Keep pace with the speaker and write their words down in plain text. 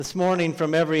This morning,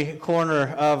 from every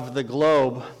corner of the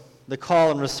globe, the call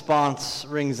and response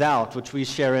rings out, which we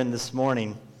share in this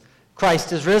morning.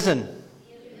 Christ is risen.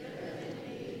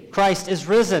 Christ is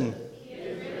risen.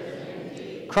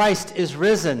 Christ is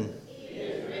risen.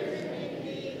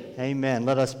 Amen.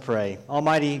 Let us pray.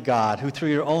 Almighty God, who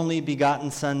through your only begotten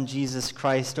Son, Jesus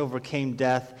Christ, overcame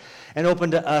death and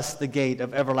opened to us the gate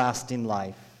of everlasting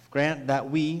life, grant that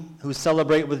we, who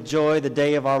celebrate with joy the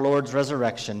day of our Lord's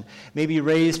resurrection, may be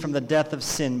raised from the death of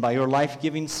sin by your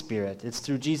life-giving Spirit. It's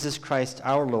through Jesus Christ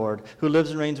our Lord, who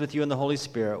lives and reigns with you in the Holy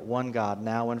Spirit, one God,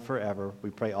 now and forever.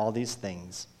 We pray all these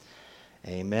things.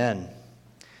 Amen.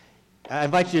 I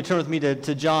invite you to turn with me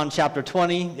to John chapter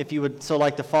 20, if you would so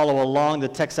like to follow along the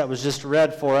text that was just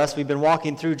read for us. We've been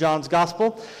walking through John's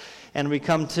Gospel, and we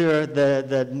come to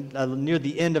near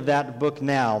the end of that book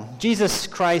now. Jesus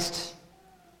Christ,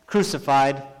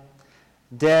 crucified,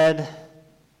 dead,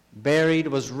 buried,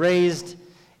 was raised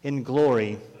in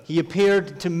glory. He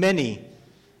appeared to many,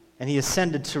 and he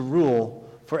ascended to rule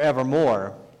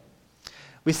forevermore.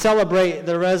 We celebrate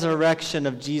the resurrection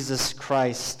of Jesus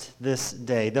Christ this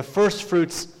day, the first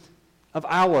fruits of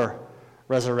our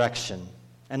resurrection,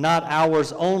 and not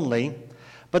ours only,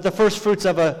 but the first fruits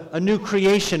of a new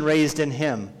creation raised in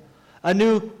him, a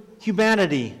new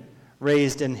humanity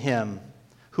raised in him,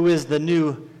 who is the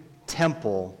new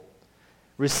temple,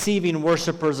 receiving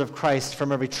worshipers of Christ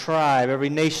from every tribe, every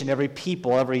nation, every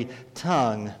people, every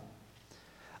tongue.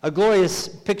 A glorious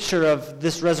picture of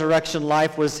this resurrection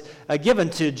life was given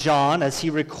to John as he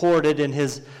recorded in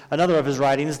another of his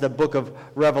writings, the book of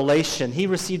Revelation. He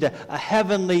received a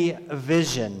heavenly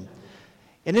vision.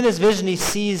 And in his vision he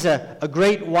sees a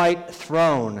great white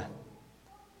throne,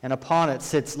 and upon it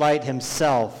sits Light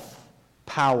himself,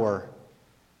 power,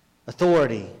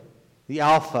 authority, the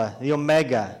Alpha, the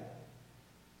Omega.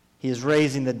 He is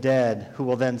raising the dead, who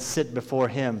will then sit before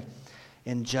him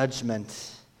in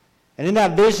judgment. And in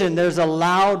that vision, there's a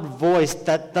loud voice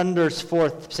that thunders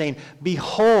forth, saying,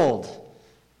 "Behold,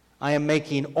 I am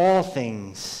making all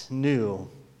things new.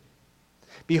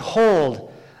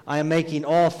 Behold, I am making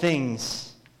all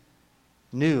things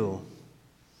new."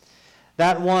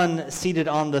 That one seated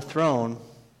on the throne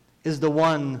is the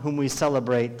one whom we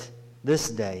celebrate this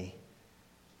day,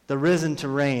 the risen to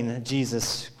reign,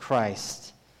 Jesus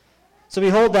Christ. So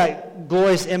behold that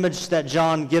glorious image that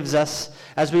John gives us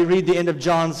as we read the end of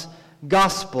John's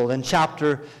Gospel in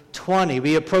chapter 20.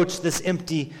 We approach this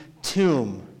empty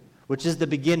tomb, which is the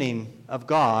beginning of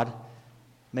God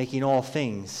making all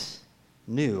things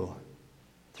new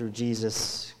through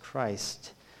Jesus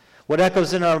Christ. What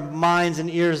echoes in our minds and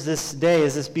ears this day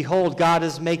is this: behold, God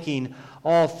is making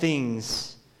all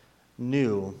things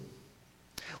new.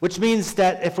 Which means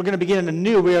that if we're going to begin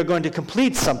anew, we are going to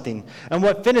complete something. And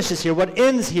what finishes here, what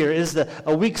ends here, is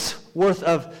a week's worth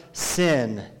of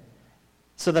sin,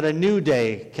 so that a new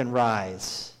day can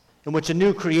rise, in which a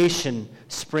new creation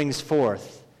springs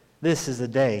forth. This is the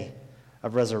day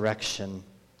of resurrection.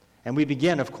 And we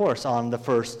begin, of course, on the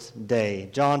first day.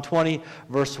 John 20,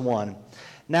 verse 1.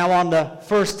 Now on the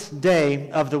first day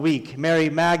of the week, Mary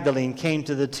Magdalene came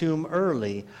to the tomb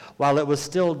early, while it was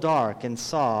still dark, and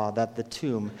saw that the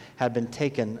tomb had been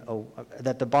taken,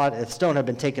 that the stone had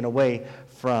been taken away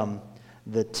from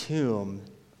the tomb.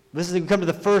 We come to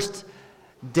the first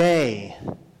day.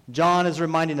 John is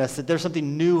reminding us that there's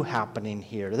something new happening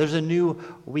here. There's a new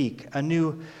week, a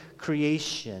new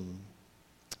creation.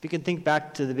 If you can think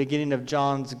back to the beginning of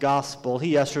John's Gospel,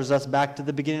 he ushers us back to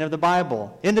the beginning of the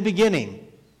Bible. In the beginning.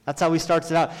 That's how he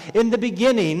starts it out. In the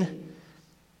beginning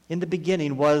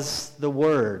was the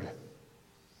Word,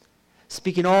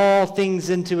 speaking all things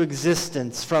into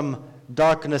existence from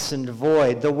darkness and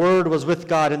void. The Word was with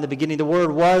God in the beginning. The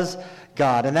Word was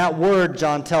God. And that Word,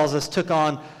 John tells us, took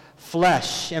on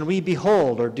flesh. And we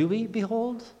behold, or do we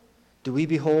behold? Do we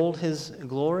behold his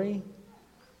glory?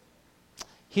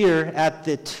 Here at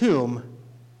the tomb,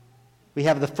 we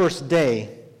have the first day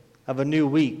of a new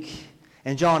week.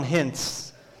 And John hints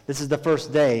this is the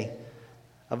first day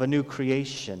of a new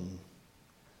creation.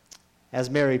 As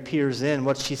Mary peers in,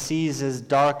 what she sees is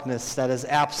darkness that is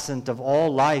absent of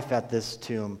all life at this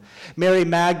tomb. Mary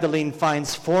Magdalene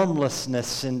finds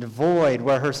formlessness and void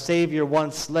where her Savior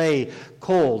once lay,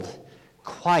 cold,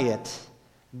 quiet,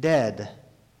 dead.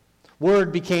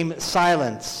 Word became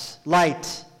silence.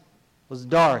 Light was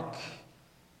dark.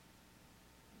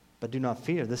 But do not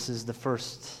fear, this is the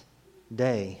first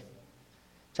day.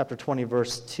 Chapter 20,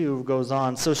 verse 2 goes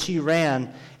on. So she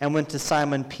ran and went to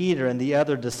Simon Peter and the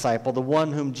other disciple, the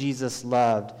one whom Jesus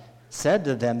loved, said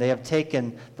to them, "They have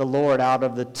taken the Lord out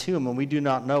of the tomb, and we do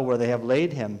not know where they have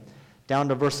laid him." Down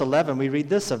to verse 11, we read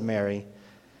this of Mary.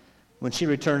 When she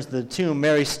returns to the tomb,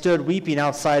 Mary stood weeping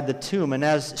outside the tomb, and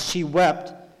as she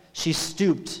wept, she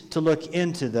stooped to look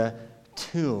into the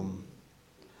tomb.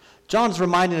 John's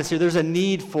reminding us here there's a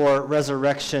need for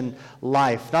resurrection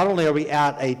life. Not only are we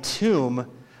at a tomb,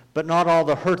 but not all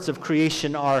the hurts of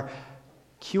creation are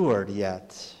cured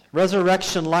yet.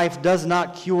 Resurrection life does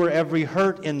not cure every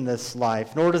hurt in this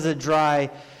life, nor does it dry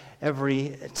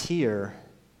every tear.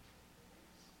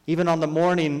 Even on the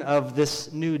morning of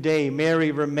this new day,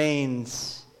 Mary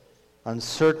remains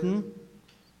uncertain,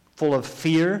 full of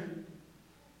fear,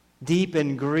 deep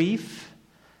in grief.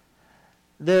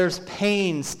 There's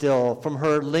pain still from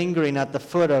her lingering at the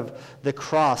foot of the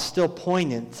cross, still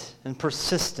poignant and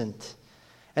persistent.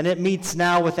 And it meets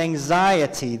now with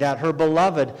anxiety that her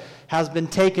beloved has been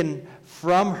taken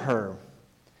from her.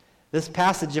 This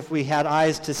passage, if we had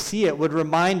eyes to see it, would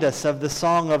remind us of the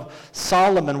Song of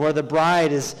Solomon, where the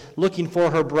bride is looking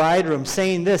for her bridegroom,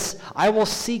 saying this, "I will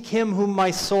seek him whom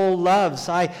my soul loves.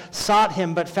 I sought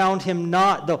him, but found him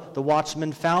not. The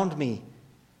watchman found me.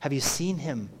 Have you seen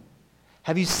him?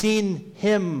 Have you seen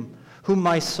him whom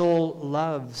my soul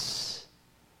loves?"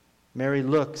 Mary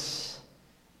looks.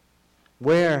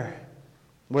 Where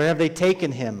have they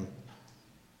taken him?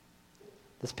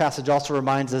 This passage also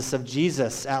reminds us of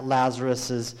Jesus at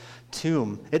Lazarus'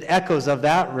 tomb. It echoes of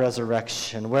that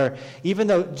resurrection, where even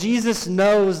though Jesus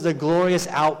knows the glorious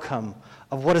outcome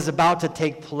of what is about to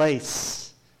take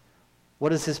place,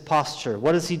 what is his posture?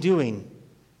 What is he doing?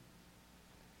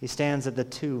 He stands at the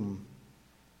tomb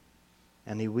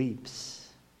and he weeps.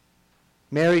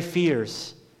 Mary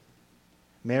fears.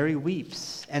 Mary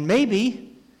weeps. And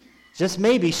maybe, just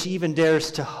maybe, she even dares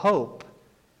to hope.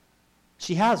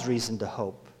 She has reason to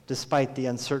hope, despite the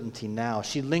uncertainty now.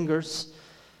 She lingers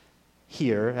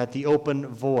here at the open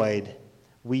void,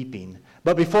 weeping.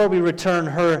 But before we return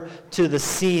her to the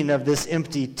scene of this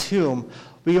empty tomb,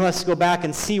 we must go back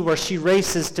and see where she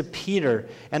races to Peter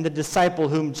and the disciple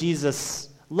whom Jesus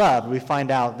loved. We find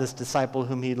out this disciple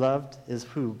whom he loved is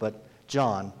who but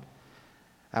John,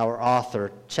 our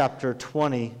author. Chapter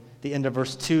 20. The end of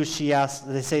verse 2,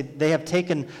 they say, "They have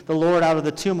taken the Lord out of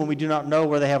the tomb, and we do not know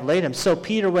where they have laid him." So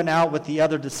Peter went out with the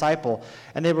other disciple,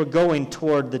 and they were going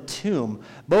toward the tomb.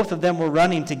 Both of them were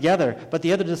running together, but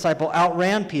the other disciple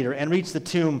outran Peter and reached the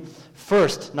tomb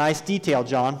first. Nice detail,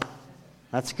 John.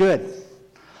 That's good.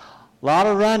 A lot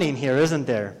of running here, isn't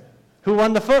there? Who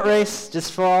won the foot race?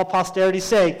 Just for all posterity's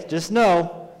sake, just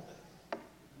know,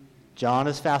 John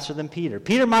is faster than Peter.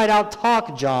 Peter might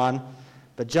outtalk John,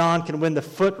 but John can win the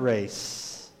foot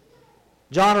race.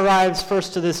 John arrives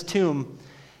first to this tomb.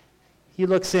 He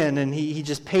looks in and he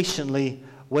just patiently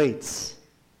waits.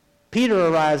 Peter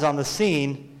arrives on the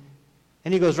scene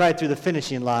and he goes right through the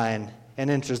finishing line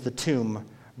and enters the tomb,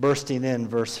 bursting in,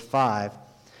 verse 5.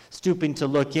 Stooping to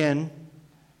look in,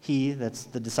 he, that's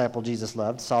the disciple Jesus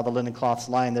loved, saw the linen cloths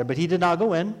lying there, but he did not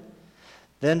go in.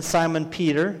 Then Simon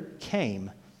Peter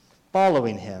came,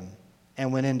 following him,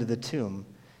 and went into the tomb.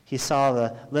 He saw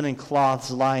the linen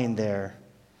cloths lying there,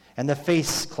 and the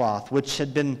face cloth, which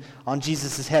had been on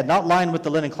Jesus' head, not lined with the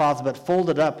linen cloths, but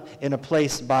folded up in a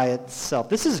place by itself.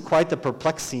 This is quite the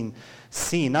perplexing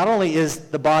scene. Not only is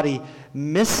the body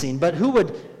missing, but who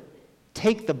would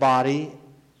take the body,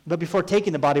 but before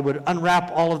taking the body would unwrap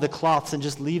all of the cloths and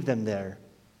just leave them there?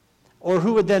 Or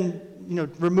who would then,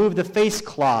 remove the face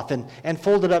cloth and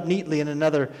fold it up neatly in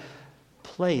another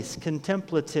place?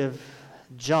 Contemplative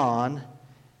John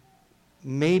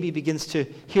maybe begins to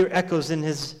hear echoes in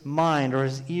his mind or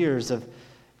his ears of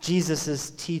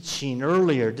Jesus' teaching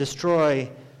earlier. Destroy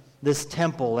this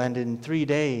temple, and in 3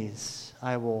 days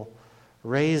I will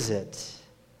raise it.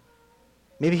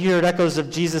 Maybe he heard echoes of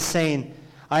Jesus saying,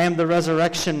 "I am the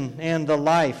resurrection and the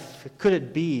life." Could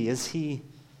it be? Is he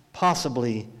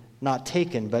possibly not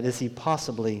taken, but is he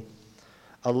possibly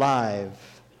alive?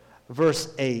 Verse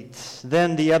 8,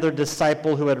 then the other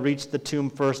disciple who had reached the tomb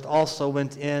first also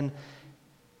went in,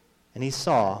 and he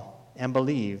saw and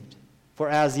believed. For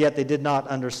as yet they did not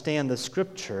understand the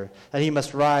scripture that he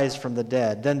must rise from the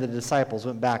dead. Then the disciples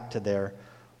went back to their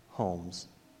homes.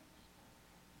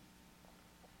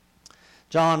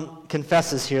 John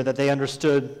confesses here that they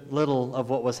understood little of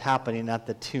what was happening at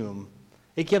the tomb.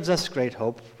 It gives us great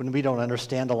hope when we don't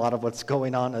understand a lot of what's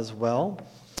going on as well.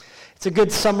 It's a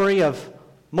good summary of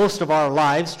most of our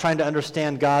lives, trying to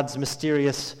understand God's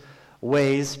mysterious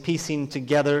ways, piecing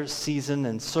together season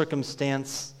and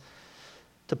circumstance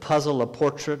to puzzle a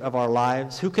portrait of our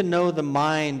lives. Who can know the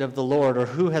mind of the Lord, or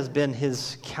who has been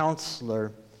his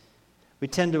counselor? We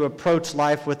tend to approach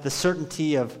life with the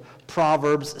certainty of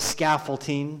Proverbs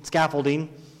scaffolding,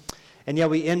 and yet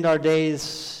we end our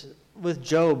days with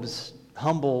Job's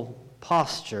humble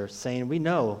posture, saying, we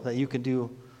know that you can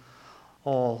do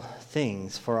all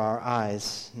things, for our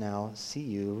eyes now see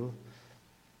you.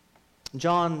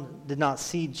 John did not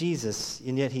see Jesus,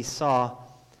 and yet he saw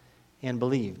and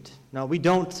believed. Now, we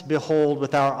don't behold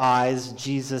with our eyes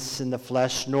Jesus in the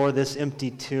flesh, nor this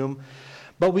empty tomb,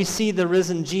 but we see the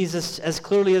risen Jesus as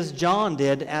clearly as John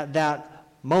did at that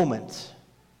moment.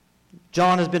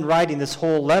 John has been writing this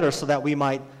whole letter so that we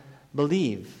might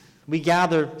believe. We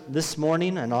gather this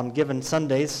morning and on given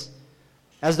Sundays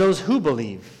as those who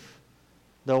believe,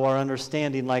 though our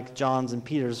understanding, like John's and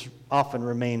Peter's, often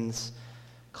remains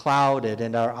clouded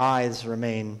and our eyes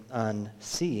remain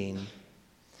unseeing.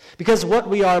 Because what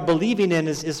we are believing in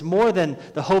is more than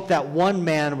the hope that one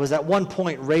man was at one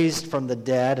point raised from the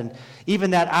dead, and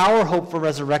even that our hope for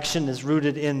resurrection is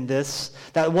rooted in this,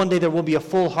 that one day there will be a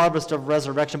full harvest of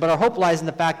resurrection. But our hope lies in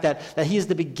the fact that he is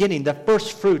the beginning, the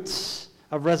first fruits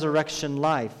of resurrection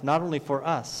life, not only for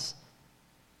us,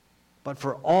 but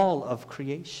for all of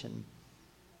creation.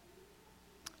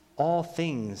 All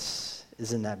things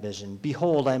is in that vision.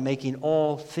 Behold, I am making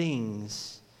all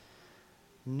things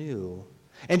new.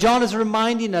 And John is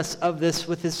reminding us of this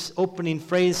with his opening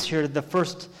phrase here, the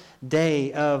first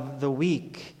day of the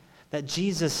week, that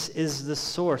Jesus is the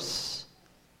source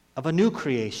of a new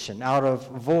creation. Out of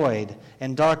void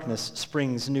and darkness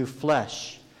springs new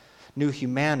flesh, new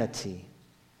humanity.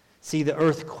 See, the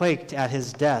earth quaked at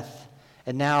his death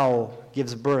and now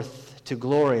gives birth to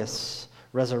glorious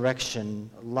resurrection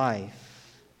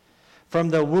life. From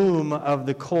the womb of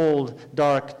the cold,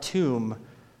 dark tomb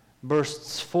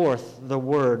bursts forth the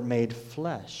Word made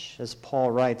flesh. As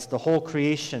Paul writes, the whole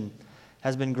creation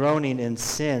has been groaning in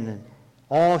sin.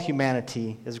 All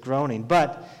humanity is groaning.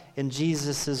 But in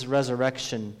Jesus'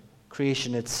 resurrection,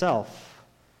 creation itself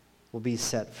will be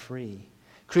set free.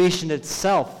 Creation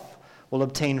itself will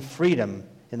obtain freedom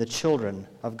in the children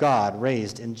of God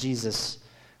raised in Jesus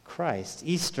Christ.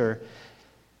 Easter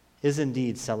is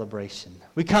indeed celebration.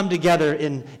 We come together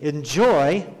in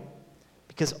joy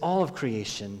because all of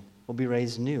creation will be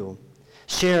raised new.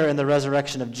 Share in the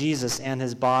resurrection of Jesus and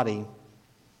his body,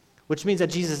 which means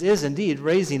that Jesus is indeed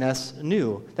raising us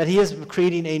new, that he is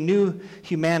creating a new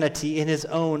humanity in his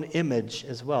own image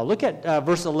as well. Look at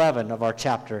verse 11 of our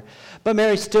chapter. But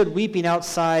Mary stood weeping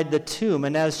outside the tomb,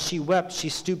 and as she wept, she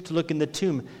stooped to look in the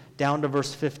tomb. Down to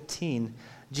verse 15.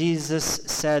 Jesus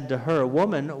said to her,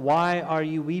 Woman, why are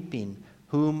you weeping?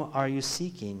 Whom are you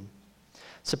seeking?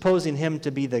 Supposing him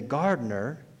to be the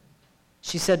gardener,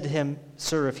 she said to him,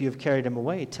 Sir, if you have carried him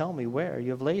away, tell me where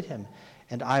you have laid him,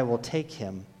 and I will take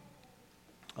him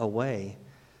away.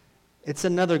 It's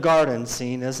another garden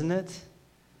scene, isn't it?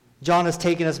 John has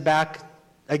taken us back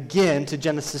again to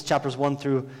Genesis chapters 1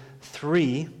 through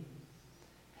 3.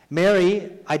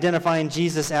 Mary identifying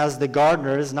Jesus as the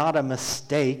gardener is not a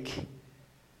mistake.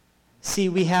 See,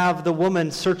 we have the woman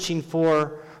searching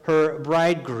for her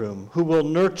bridegroom who will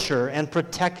nurture and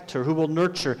protect her, who will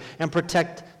nurture and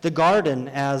protect the garden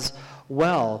as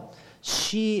well.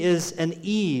 She is an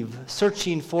Eve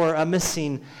searching for a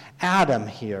missing Adam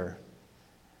here.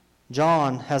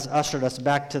 John has ushered us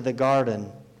back to the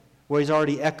garden where he's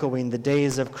already echoing the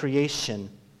days of creation.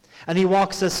 And he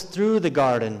walks us through the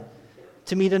garden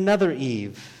to meet another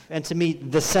Eve and to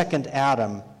meet the second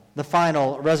Adam, the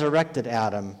final resurrected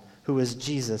Adam, who is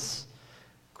Jesus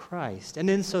Christ. And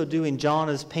in so doing, John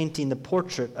is painting the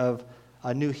portrait of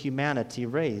a new humanity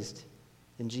raised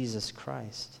in Jesus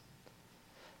Christ.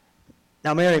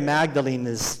 Now, Mary Magdalene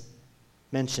is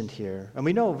mentioned here, and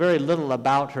we know very little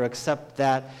about her except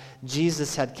that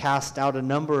Jesus had cast out a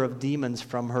number of demons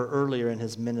from her earlier in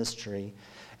his ministry,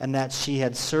 and that she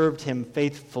had served him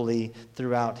faithfully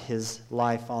throughout his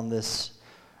life on this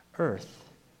earth.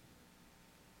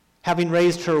 Having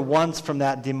raised her once from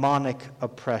that demonic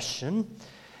oppression,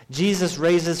 Jesus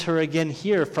raises her again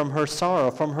here from her sorrow,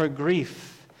 from her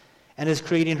grief, and is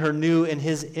creating her new in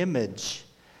his image.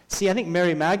 See, I think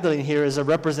Mary Magdalene here is a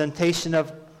representation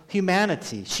of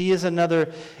humanity. She is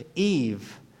another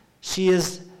Eve. She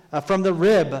is from the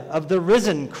rib of the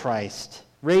risen Christ,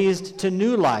 raised to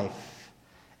new life,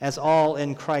 as all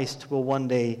in Christ will one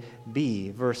day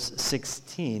be. Verse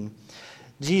 16.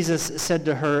 Jesus said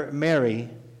to her, Mary.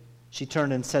 She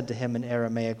turned and said to him in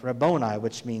Aramaic, Rabboni,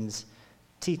 which means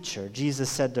teacher. Jesus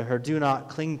said to her, Do not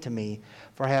cling to me,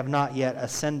 for I have not yet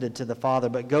ascended to the Father,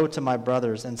 but go to my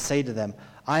brothers and say to them,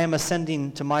 I am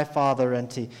ascending to my Father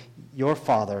and to your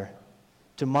Father,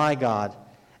 to my God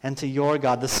and to your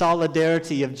God. The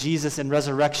solidarity of Jesus in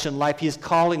resurrection life. He is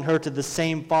calling her to the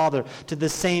same Father, to the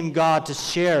same God, to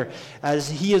share as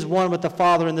he is one with the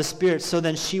Father and the Spirit, so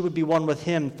then she would be one with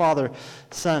him, Father,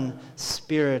 Son,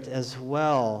 Spirit as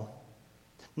well.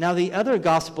 Now the other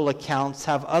gospel accounts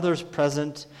have others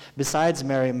present besides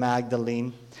Mary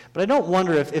Magdalene, but I don't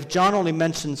wonder if John only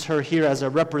mentions her here as a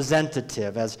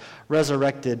representative, as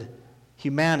resurrected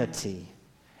humanity,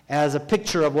 as a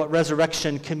picture of what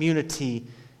resurrection community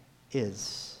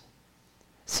is.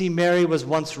 See, Mary was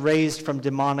once raised from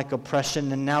demonic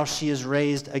oppression, and now she is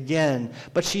raised again,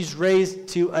 but she's raised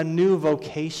to a new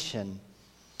vocation.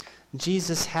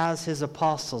 Jesus has his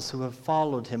apostles who have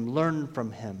followed him, learned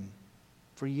from him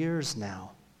for years now.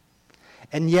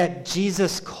 And yet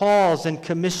Jesus calls and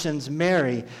commissions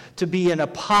Mary to be an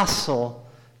apostle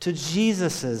to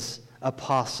Jesus'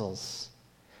 apostles.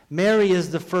 Mary is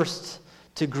the first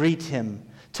to greet him,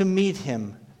 to meet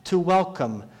him, to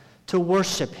welcome, to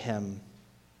worship him.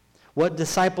 What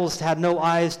disciples had no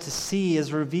eyes to see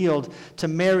is revealed to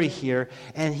Mary here,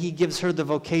 and he gives her the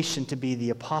vocation to be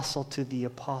the apostle to the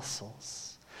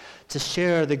apostles, to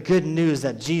share the good news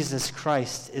that Jesus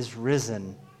Christ is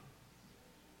risen.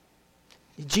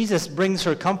 Jesus brings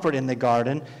her comfort in the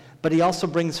garden, but he also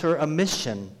brings her a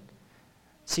mission.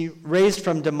 See, raised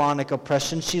from demonic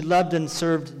oppression, she loved and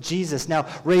served Jesus. Now,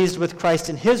 raised with Christ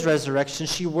in his resurrection,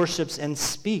 she worships and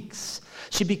speaks.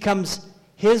 She becomes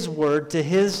his word to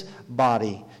his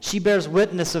body. She bears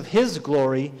witness of his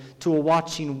glory to a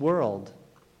watching world.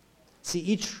 See,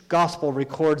 each gospel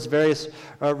records various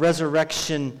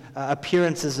resurrection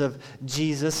appearances of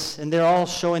Jesus, and they're all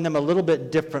showing them a little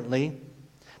bit differently.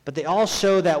 But they all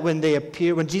show that when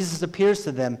Jesus appears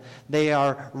to them, they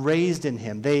are raised in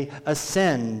him. They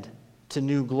ascend to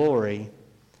new glory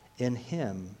in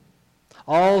him.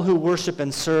 All who worship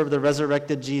and serve the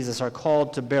resurrected Jesus are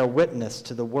called to bear witness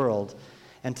to the world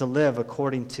and to live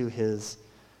according to his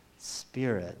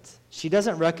Spirit. She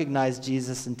doesn't recognize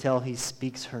Jesus until he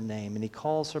speaks her name, and he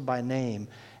calls her by name,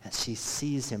 and she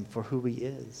sees him for who he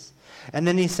is. And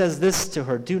then he says this to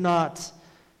her, "Do not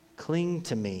cling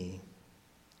to me."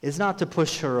 It's not to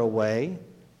push her away.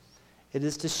 It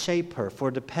is to shape her for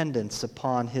dependence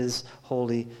upon his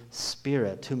Holy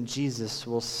Spirit, whom Jesus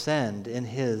will send in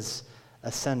his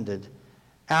ascended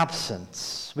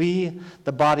absence. We,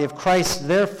 the body of Christ,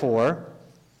 therefore,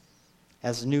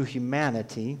 as new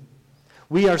humanity,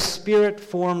 we are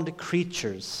spirit-formed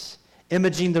creatures,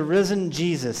 imaging the risen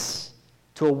Jesus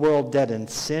to a world dead in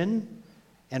sin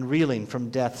and reeling from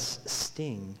death's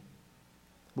sting.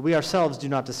 But we ourselves do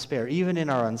not despair, even in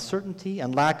our uncertainty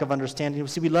and lack of understanding.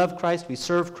 See, we love Christ, we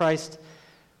serve Christ,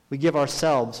 we give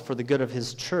ourselves for the good of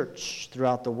his church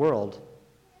throughout the world,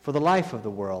 for the life of the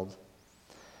world.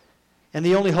 And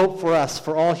the only hope for us,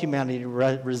 for all humanity,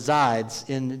 resides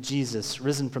in Jesus,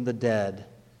 risen from the dead,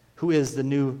 who is the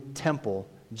new temple,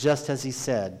 just as he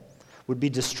said, would be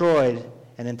destroyed,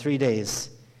 and in 3 days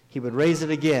he would raise it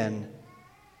again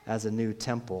as a new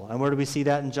temple. And where do we see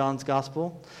that in John's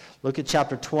Gospel? Look at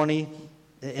chapter 20,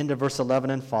 end of verse 11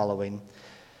 and following.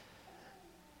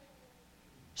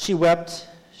 She wept,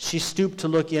 she stooped to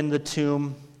look in the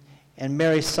tomb, and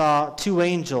Mary saw 2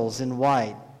 angels in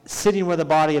white, sitting where the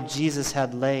body of Jesus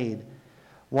had laid,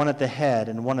 one at the head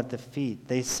and one at the feet.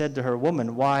 They said to her,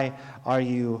 "Woman, why are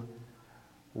you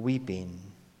weeping?"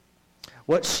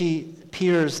 What she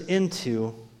peers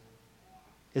into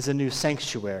is a new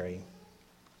sanctuary.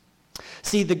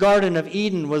 See, the Garden of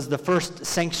Eden was the first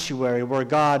sanctuary where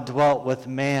God dwelt with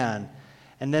man.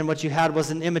 And then what you had was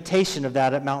an imitation of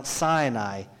that at Mount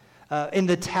Sinai. In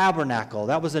the tabernacle,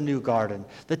 that was a new garden.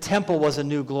 The temple was a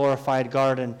new glorified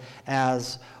garden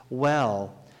as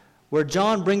well. Where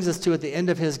John brings us to at the end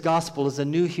of his gospel is a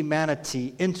new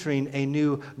humanity entering a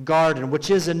new garden, which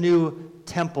is a new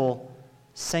temple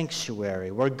sanctuary,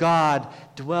 where God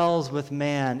dwells with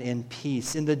man in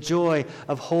peace, in the joy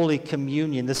of Holy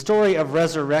Communion. The story of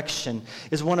resurrection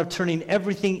is one of turning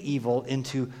everything evil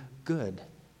into good,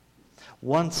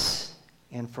 once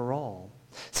and for all.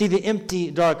 See, the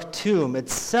empty, dark tomb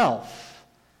itself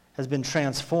has been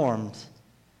transformed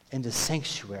into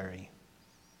sanctuary,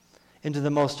 into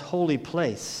the most holy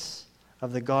place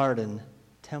of the garden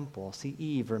temple. See,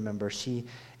 Eve, remember, she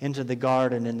entered the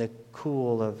garden in the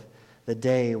cool of the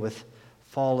day with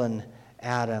fallen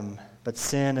Adam, but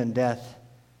sin and death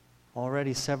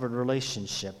already severed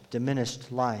relationship,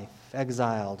 diminished life,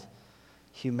 exiled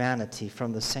humanity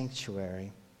from the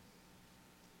sanctuary.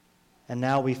 And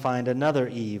now we find another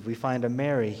Eve. We find a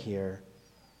Mary here.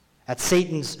 At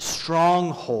Satan's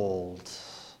stronghold,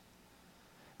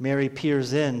 Mary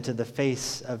peers into the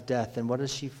face of death. And what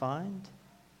does she find?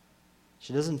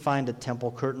 She doesn't find a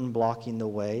temple curtain blocking the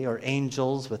way or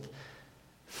angels with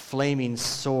flaming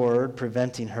sword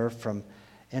preventing her from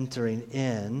entering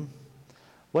in.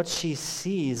 What she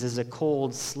sees is a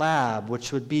cold slab,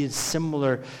 which would be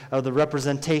similar of the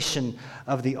representation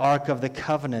of the Ark of the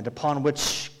Covenant, upon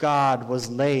which God was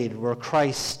laid, where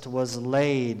Christ was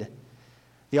laid.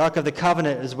 The Ark of the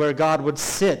Covenant is where God would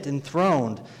sit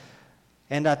enthroned.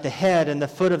 And at the head and the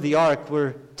foot of the ark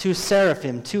were two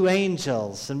seraphim, two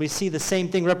angels. And we see the same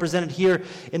thing represented here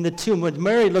in the tomb. When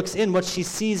Mary looks in, what she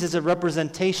sees is a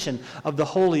representation of the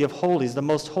Holy of Holies, the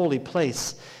most holy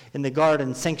place in the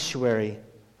garden sanctuary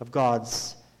of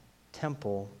God's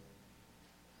temple.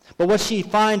 But what she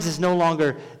finds is no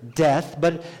longer death,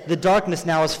 but the darkness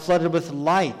now is flooded with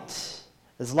light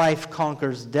as life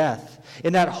conquers death.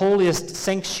 In that holiest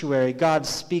sanctuary, God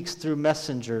speaks through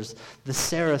messengers. The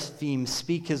seraphim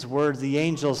speak his words. The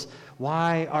angels,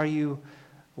 why are you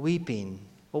weeping?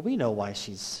 Well, we know why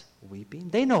she's weeping.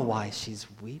 They know why she's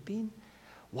weeping.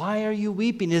 Why are you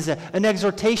weeping is an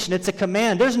exhortation. It's a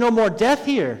command. There's no more death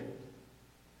here.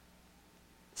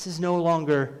 This is no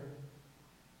longer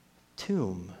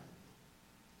tomb.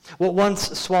 What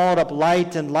once swallowed up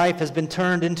light and life has been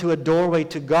turned into a doorway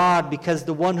to God, because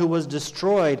the one who was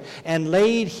destroyed and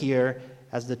laid here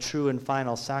as the true and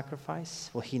final sacrifice,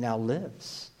 well, he now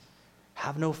lives.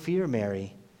 Have no fear,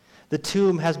 Mary. The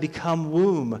tomb has become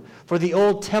womb, for the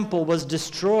old temple was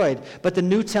destroyed, but the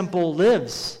new temple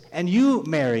lives. And you,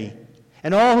 Mary,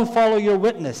 and all who follow your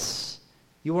witness,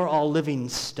 you are all living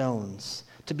stones,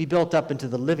 to be built up into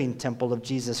the living temple of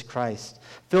Jesus Christ,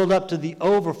 filled up to the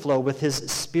overflow with his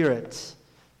Spirit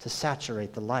to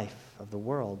saturate the life of the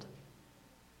world.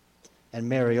 And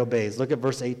Mary obeys. Look at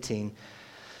verse 18.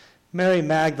 Mary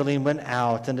Magdalene went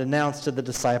out and announced to the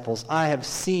disciples, I have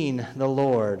seen the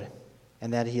Lord,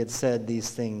 and that he had said these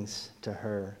things to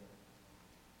her.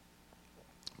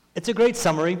 It's a great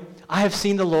summary. I have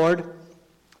seen the Lord.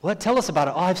 What? Tell us about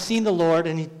it. Oh, I've seen the Lord,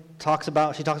 and she talks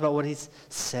about what he's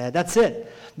said. That's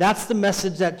it. That's the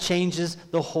message that changes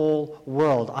the whole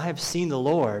world. I have seen the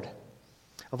Lord.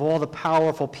 Of all the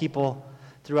powerful people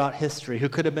throughout history who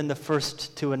could have been the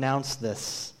first to announce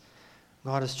this,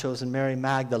 God has chosen Mary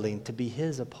Magdalene to be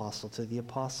his apostle to the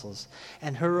apostles.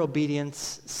 And her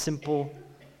obedience,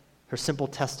 her simple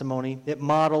testimony, it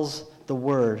models the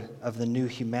word of the new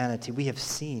humanity. We have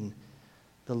seen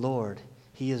the Lord.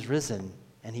 He is risen,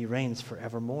 and he reigns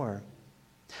forevermore.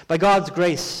 By God's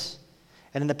grace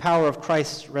and in the power of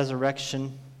Christ's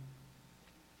resurrection,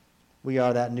 we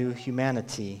are that new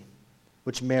humanity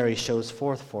which Mary shows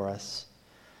forth for us.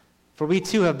 For we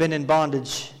too have been in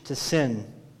bondage to sin.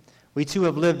 We too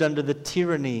have lived under the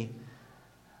tyranny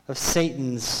of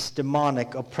Satan's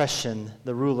demonic oppression,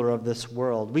 the ruler of this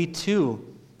world. We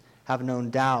too have known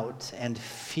doubt and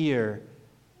fear,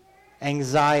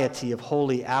 anxiety of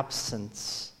holy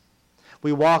absence.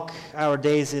 We walk our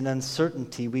days in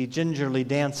uncertainty. We gingerly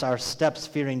dance our steps,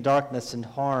 fearing darkness and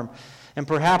harm. And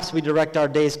perhaps we direct our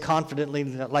days confidently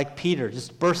like Peter,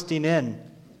 just bursting in.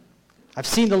 I've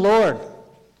seen the Lord.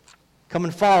 Come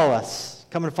and follow us.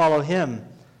 Come and follow him.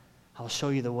 I'll show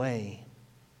you the way.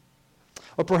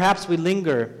 Or perhaps we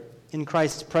linger in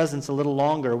Christ's presence a little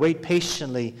longer, wait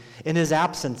patiently in his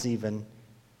absence even.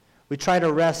 We try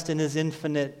to rest in his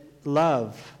infinite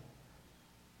love,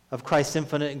 of Christ's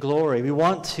infinite glory. We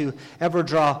want to ever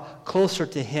draw closer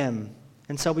to him,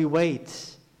 and so we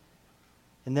wait.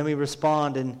 And then we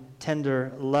respond in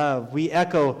tender love. We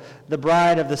echo the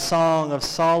bride of the Song of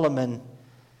Solomon,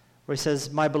 where he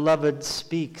says, my beloved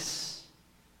speaks,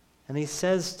 and he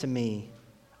says to me,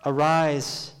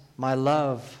 arise, my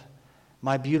love,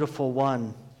 my beautiful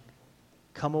one,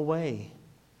 come away.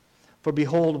 For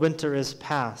behold, winter is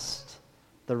past,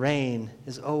 the rain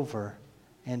is over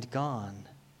and gone.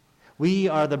 We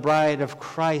are the bride of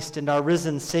Christ, and our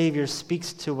risen Savior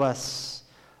speaks to us.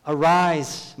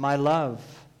 Arise, my love.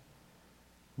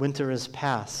 Winter is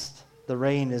past. The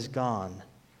rain is gone.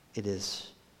 It is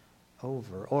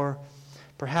over. Or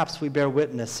perhaps we bear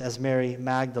witness as Mary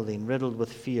Magdalene, riddled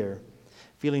with fear,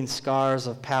 feeling scars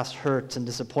of past hurts and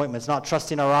disappointments, not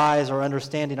trusting our eyes or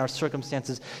understanding our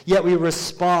circumstances, yet we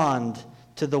respond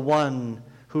to the one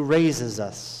who raises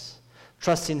us,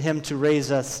 trusting him to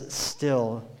raise us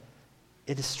still.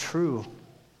 It is true.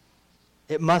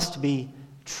 It must be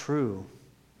true.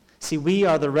 See, we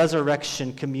are the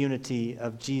resurrection community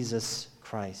of Jesus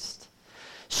Christ,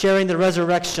 sharing the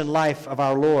resurrection life of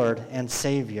our Lord and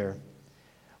Savior.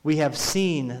 We have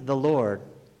seen the Lord,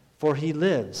 for he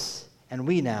lives, and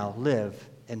we now live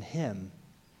in him.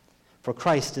 For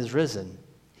Christ is risen.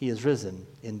 He is risen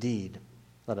indeed.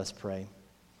 Let us pray.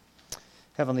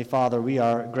 Heavenly Father, we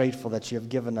are grateful that you have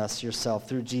given us yourself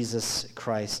through Jesus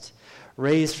Christ,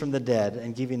 raised from the dead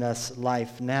and giving us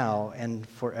life now and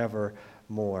forevermore.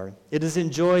 more. It is in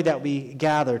joy that we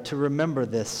gather to remember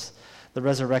this, the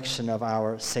resurrection of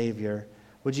our Savior.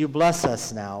 Would you bless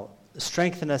us now,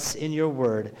 strengthen us in your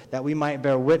word, that we might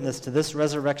bear witness to this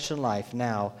resurrection life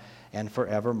now and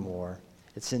forevermore.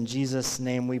 It's in Jesus'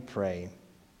 name we pray.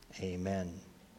 Amen.